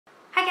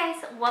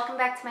welcome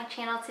back to my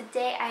channel.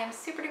 Today I am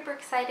super duper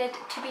excited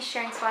to be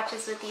sharing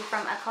swatches with you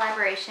from a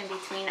collaboration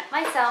between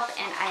myself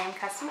and I Am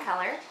Custom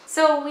Color.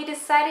 So we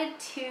decided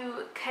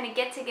to kind of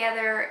get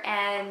together,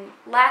 and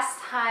last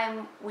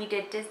time we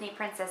did Disney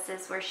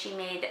princesses where she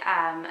made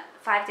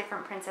 5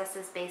 different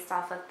princesses based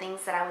off of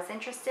things that I was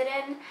interested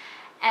in.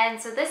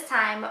 And so this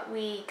time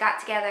we got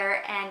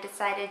together and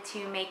decided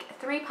to make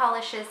 3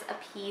 polishes a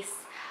piece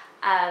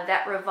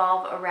that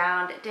revolve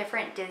around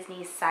different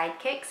Disney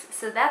Sidekicks.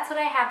 So that's what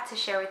I have to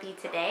share with you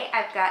today.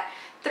 I've got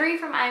 3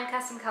 from I Am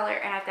Custom Color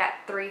and I've got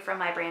 3 from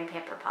my brand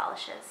Pampered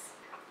Polishes.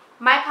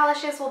 My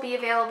polishes will be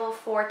available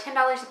for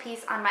 $10 a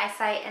piece on my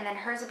site, and then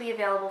hers will be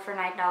available for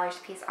 $9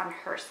 a piece on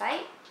her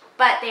site,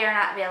 but they are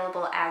not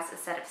available as a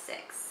set of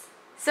 6.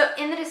 So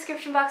in the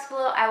description box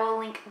below, I will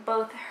link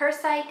both her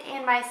site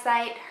and my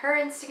site, her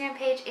Instagram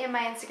page and my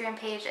Instagram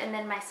page, and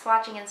then my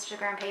swatching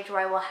Instagram page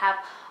where I will have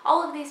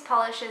all of these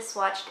polishes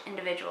swatched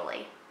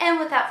individually. And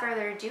without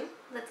further ado,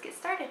 let's get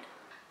started.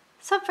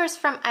 So first,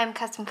 from I Am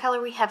Custom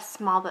Color, we have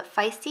Small But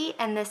Feisty,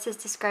 and this is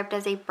described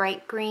as a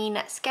bright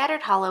green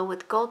scattered hollow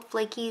with gold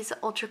flakies,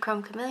 ultra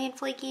chrome chameleon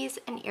flakies,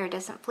 and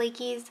iridescent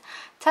flakies,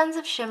 tons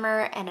of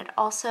shimmer, and it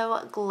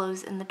also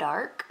glows in the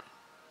dark.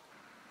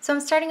 So I'm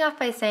starting off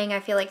by saying I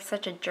feel like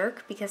such a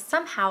jerk because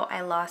somehow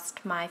I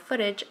lost my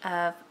footage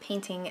of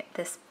painting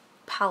this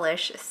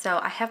polish. So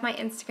I have my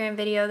Instagram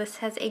video. This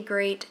has a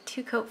great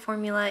 2-coat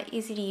formula,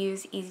 easy to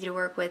use, easy to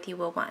work with. You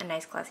will want a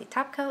nice glossy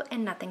top coat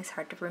and nothing's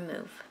hard to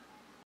remove.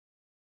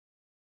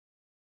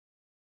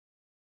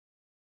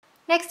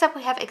 Next up,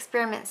 we have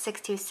Experiment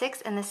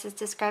 626, and this is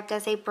described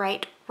as a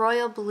bright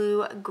royal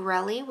blue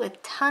grelly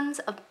with tons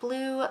of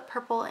blue,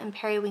 purple, and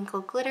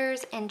periwinkle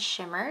glitters and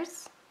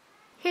shimmers.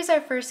 Here's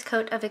our first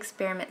coat of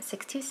Experiment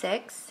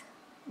 626.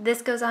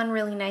 This goes on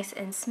really nice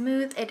and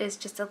smooth. It is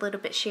just a little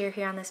bit sheer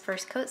here on this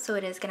first coat, so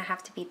it is going to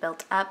have to be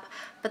built up.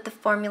 But the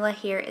formula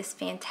here is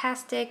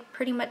fantastic,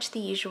 pretty much the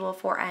usual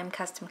for I Am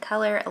Custom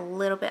Color, a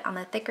little bit on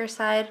the thicker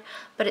side,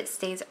 but it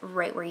stays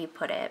right where you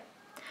put it.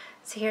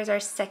 So here's our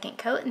second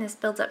coat, and this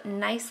builds up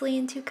nicely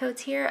in 2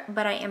 coats here,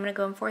 but I am going to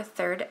go in for a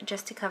third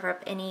just to cover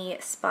up any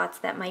spots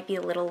that might be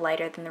a little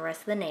lighter than the rest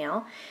of the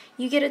nail.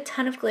 You get a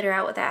ton of glitter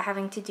out without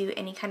having to do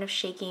any kind of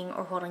shaking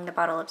or holding the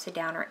bottle upside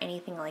down or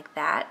anything like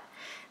that.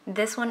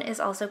 This one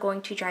is also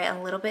going to dry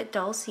a little bit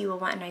dull, so you will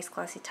want a nice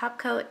glossy top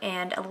coat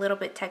and a little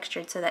bit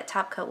textured, so that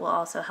top coat will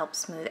also help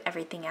smooth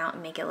everything out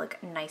and make it look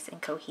nice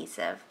and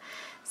cohesive.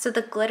 So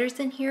the glitters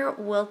in here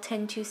will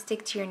tend to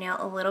stick to your nail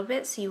a little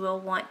bit, so you will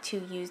want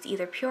to use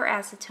either pure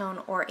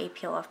acetone or a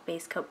peel-off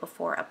base coat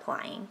before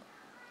applying.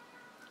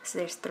 So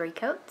there's 3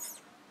 coats.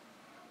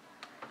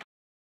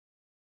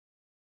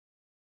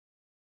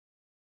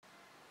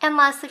 And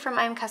lastly, from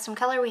I Am Custom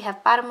Color, we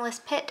have Bottomless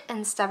Pit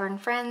and Stubborn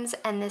Friends,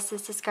 and this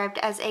is described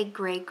as a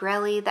gray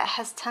grelly that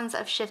has tons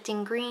of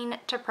shifting green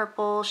to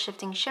purple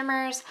shifting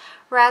shimmers,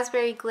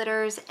 raspberry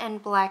glitters,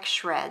 and black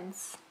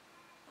shreds.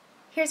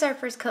 Here's our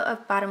first coat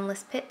of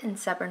Bottomless Pit and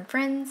Stubborn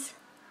Friends.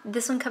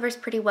 This one covers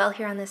pretty well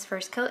here on this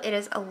first coat. It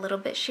is a little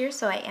bit sheer,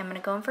 so I am going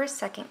to go in for a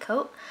second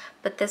coat,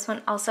 but this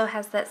one also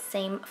has that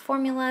same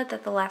formula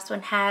that the last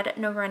one had,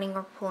 no running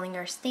or pulling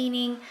or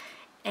staining,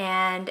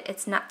 and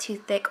it's not too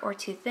thick or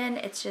too thin.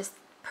 It's just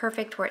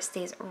perfect where it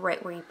stays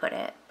right where you put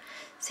it.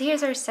 So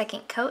here's our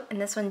second coat,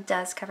 and this one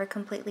does cover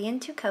completely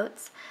in 2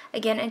 coats.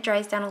 Again, it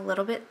dries down a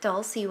little bit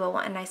dull, so you will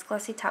want a nice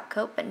glossy top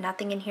coat, but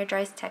nothing in here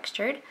dries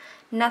textured.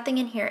 Nothing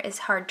in here is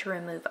hard to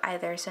remove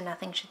either, so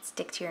nothing should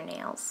stick to your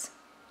nails.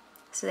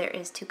 So there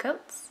is 2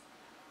 coats.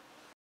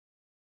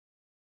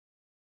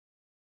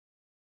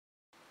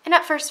 And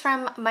up first,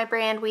 from my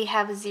brand, we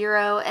have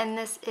Zero, and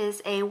this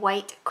is a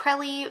white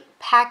crelly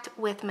packed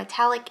with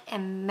metallic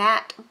and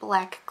matte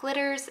black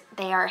glitters.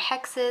 They are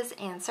hexes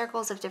and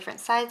circles of different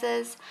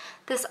sizes.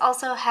 This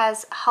also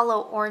has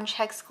hollow orange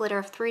hex glitter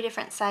of 3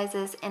 different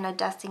sizes and a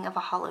dusting of a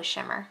hollow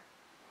shimmer.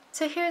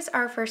 So here's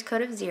our first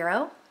coat of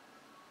Zero.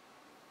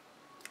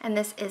 And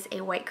this is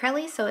a white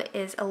crelly, so it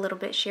is a little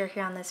bit sheer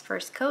here on this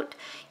first coat.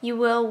 You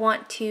will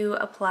want to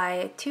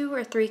apply 2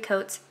 or 3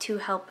 coats to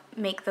help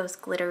make those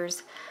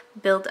glitters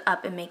build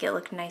up and make it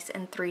look nice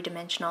and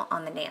 3-dimensional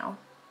on the nail.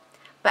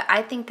 But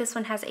I think this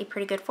one has a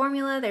pretty good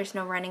formula. There's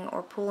no running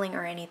or pooling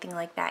or anything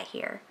like that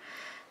here.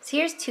 So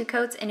here's 2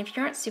 coats, and if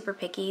you aren't super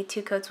picky,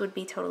 2 coats would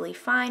be totally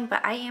fine,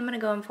 but I am going to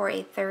go in for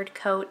a third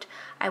coat.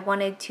 I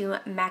wanted to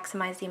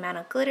maximize the amount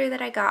of glitter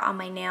that I got on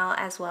my nail,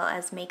 as well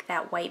as make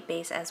that white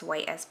base as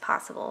white as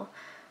possible.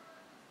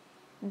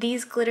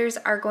 These glitters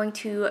are going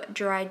to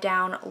dry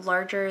down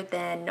larger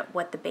than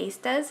what the base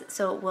does,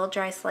 so it will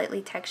dry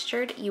slightly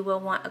textured. You will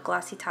want a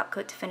glossy top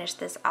coat to finish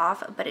this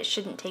off, but it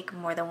shouldn't take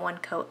more than 1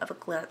 coat of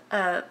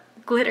a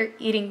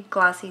glitter-eating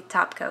glossy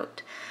top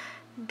coat.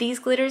 These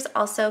glitters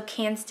also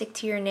can stick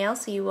to your nail,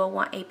 so you will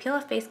want a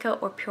peel-off base coat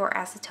or pure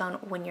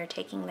acetone when you're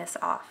taking this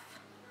off.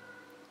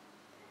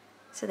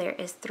 So there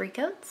is 3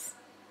 coats.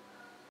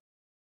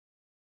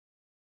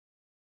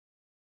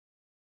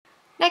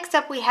 Next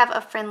up, we have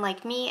A Friend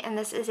Like Me, and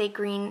this is a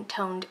green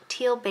toned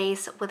teal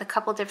base with a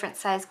couple different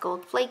size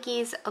gold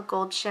flakies, a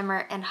gold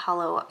shimmer, and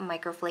hollow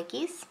micro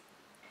flakies.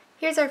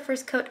 Here's our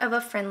first coat of A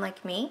Friend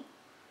Like Me.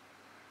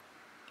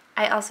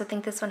 I also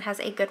think this one has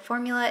a good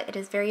formula. It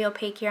is very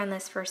opaque here on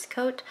this first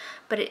coat,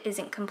 but it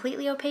isn't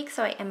completely opaque,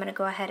 so I am going to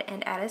go ahead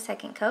and add a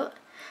second coat.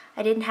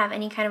 I didn't have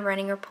any kind of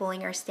running or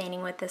pulling or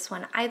staining with this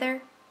one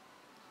either.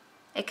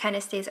 It kind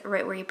of stays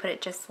right where you put it,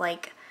 just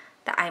like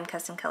the I Am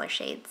Custom Color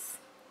shades.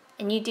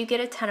 And you do get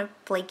a ton of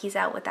flakies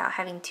out without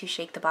having to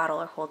shake the bottle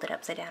or hold it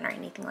upside down or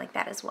anything like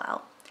that as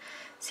well.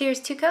 So here's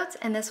 2 coats,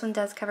 and this one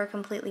does cover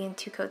completely in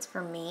 2 coats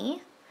for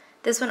me.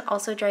 This one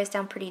also dries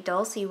down pretty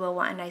dull, so you will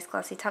want a nice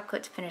glossy top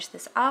coat to finish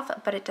this off,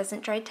 but it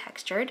doesn't dry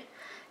textured.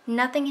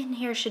 Nothing in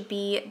here should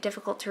be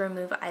difficult to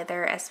remove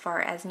either, as far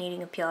as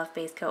needing a peel-off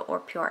base coat or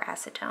pure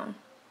acetone.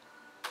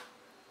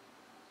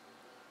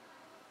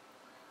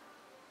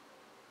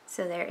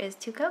 So there is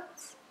 2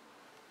 coats.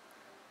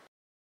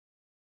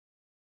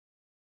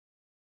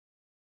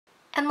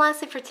 And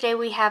lastly for today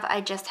we have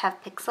I Just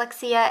Have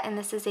Pixlexia, and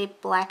this is a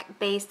black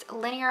based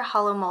linear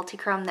hollow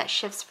multichrome that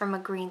shifts from a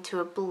green to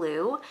a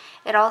blue.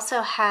 It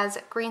also has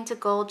green to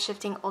gold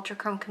shifting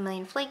ultrachrome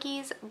chameleon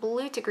flakies,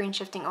 blue to green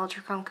shifting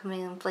ultrachrome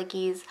chameleon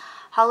flakies,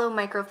 hollow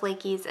micro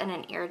flakies, and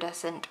an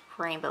iridescent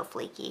rainbow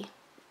flaky.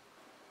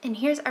 And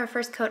here's our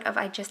first coat of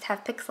I Just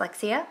Have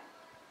Pixlexia.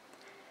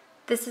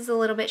 This is a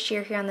little bit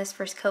sheer here on this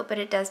first coat, but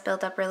it does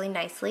build up really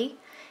nicely.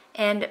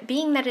 And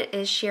being that it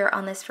is sheer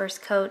on this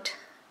first coat,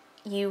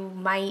 you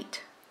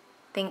might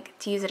think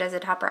to use it as a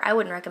topper. I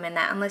wouldn't recommend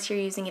that unless you're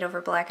using it over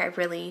black. I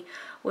really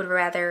would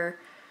rather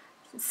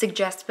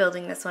suggest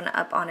building this one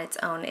up on its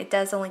own. It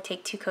does only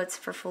take 2 coats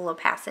for full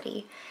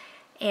opacity.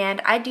 And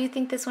I do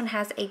think this one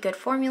has a good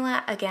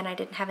formula. Again, I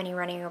didn't have any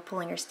running or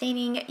pulling or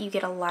staining. You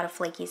get a lot of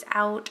flakies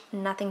out.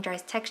 Nothing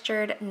dries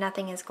textured.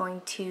 Nothing is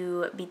going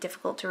to be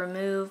difficult to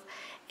remove.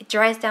 It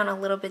dries down a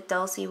little bit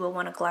dull, so you will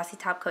want a glossy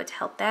top coat to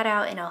help that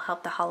out, and it'll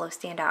help the hollow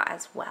stand out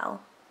as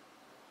well.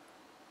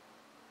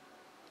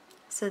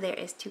 So there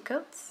is 2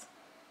 coats.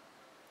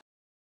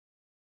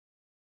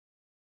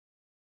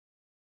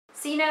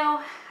 So you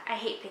know, I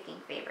hate picking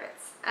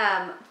favorites.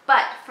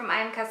 But from I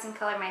Am Custom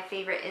Color, my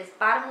favorite is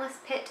Bottomless,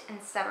 Pit, and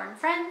Stubborn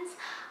Friends.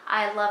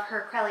 I love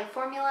her Crelly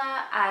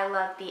formula. I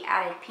love the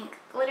added pink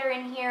glitter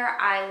in here.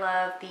 I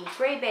love the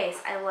gray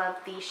base. I love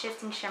the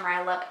shifting shimmer.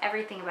 I love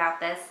everything about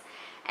this.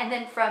 And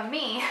then from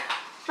me,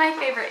 my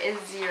favorite is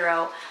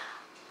Zero.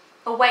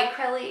 A white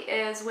Crelly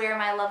is where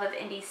my love of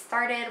indies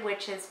started,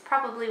 which is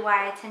probably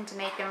why I tend to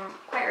make them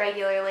quite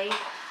regularly.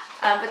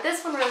 But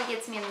this one really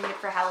gets me in the mood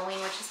for Halloween,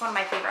 which is one of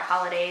my favorite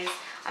holidays.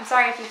 I'm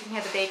sorry if you can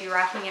hear the baby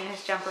rocking in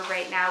his jumper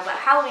right now, but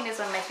Halloween is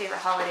one of my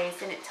favorite holidays,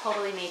 and it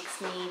totally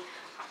makes me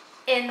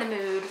in the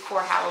mood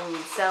for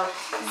Halloween. So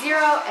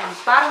Zero and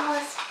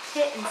Bottomless,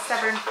 Pit, and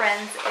Stubborn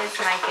Friends is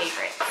my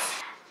favorite.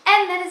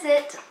 And that is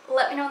it.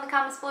 Let me know in the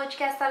comments below what you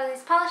guys thought of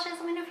these polishes.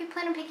 Let me know if you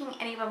plan on picking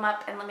any of them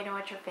up, and let me know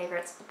what your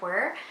favorites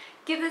were.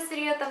 Give this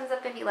video a thumbs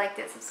up if you liked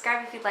it.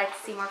 Subscribe if you'd like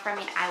to see more from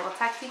me. I will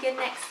talk to you again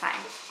next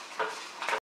time.